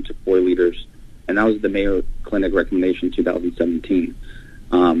 3.7 to 4 liters. And that was the Mayo Clinic recommendation in 2017.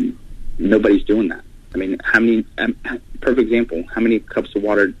 Nobody's doing that. I mean, perfect example, how many cups of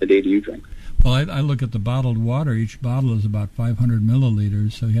water a day do you drink? Well, I look at the bottled water. Each bottle is about 500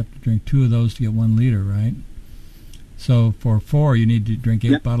 milliliters, so you have to drink 2 of those to get 1 liter, right? So for 4, you need to drink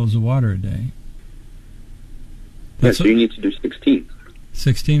 8 bottles of water a day. So you need to do 16.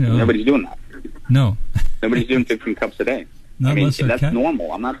 16? Oh. Nobody's doing that. No. Nobody's doing 15 cups a day. That's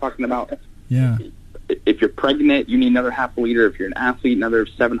normal. I'm not talking about... Yeah. If you're pregnant, you need another half a liter. If you're an athlete, another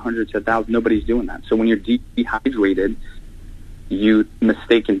 700 to 1,000. Nobody's doing that. So when you're dehydrated, you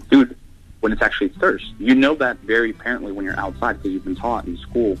mistaken food when it's actually thirst. You know that very apparently when you're outside because you've been taught in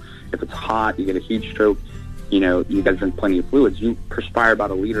school. If it's hot, you get a heat stroke, you got to drink plenty of fluids. You perspire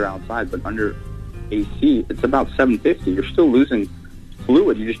about a liter outside, but under AC, it's about 750. You're still losing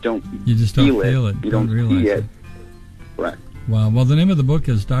fluid. You just don't feel it. You don't see it. Correct. Wow. Well, the name of the book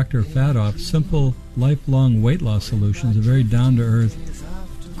is Dr. Fat Off, Simple Lifelong Weight Loss Solutions, a very down-to-earth,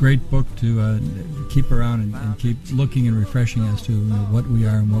 great book to keep around and keep looking and refreshing as to what we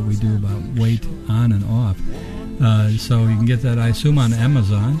are and what we do about weight on and off. So you can get that, I assume, on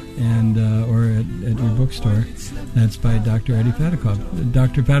Amazon and or at your bookstore. That's by Dr. Eddie Fatikoff.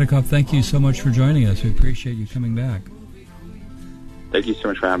 Dr. Fatikoff, thank you so much for joining us. We appreciate you coming back. Thank you so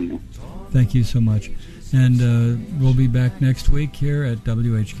much for having me. Thank you so much. And we'll be back next week here at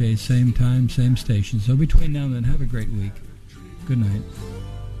WHK, same time, same station. So between now and then, have a great week. Good night.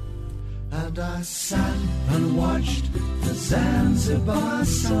 And I sat and watched the Zanzibar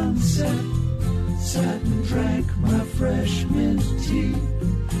sunset, sat and drank my fresh mint tea,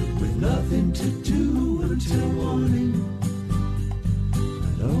 with nothing to do until morning,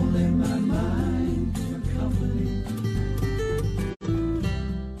 and only my mind for company.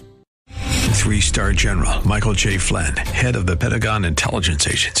 3-star General Michael J. Flynn, head of the Pentagon Intelligence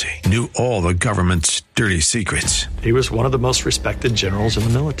Agency, knew all the government's dirty secrets. He was one of the most respected generals in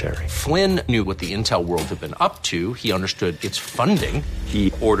the military. Flynn knew what the intel world had been up to. He understood its funding.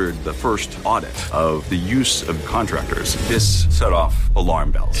 He ordered the first audit of the use of contractors. This set off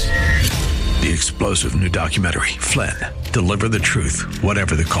alarm bells. The explosive new documentary, Flynn, Deliver the Truth,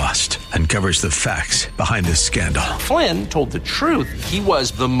 Whatever the Cost, uncovers the facts behind this scandal. Flynn told the truth. He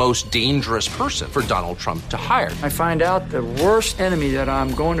was the most dangerous person for Donald Trump to hire. I find out the worst enemy that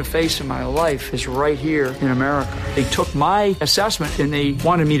I'm going to face in my life is right here in America. They took my assessment and they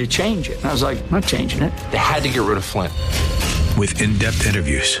wanted me to change it. And I was like, I'm not changing it. They had to get rid of Flynn. with in-depth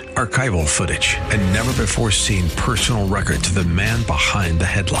interviews, archival footage, and never-before-seen personal records of the man behind the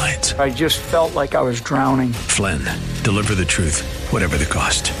headlines. I just felt like I was drowning. Flynn, deliver the truth, whatever the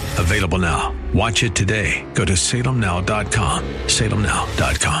cost. Available now. Watch it today. Go to salemnow.com.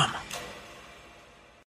 salemnow.com.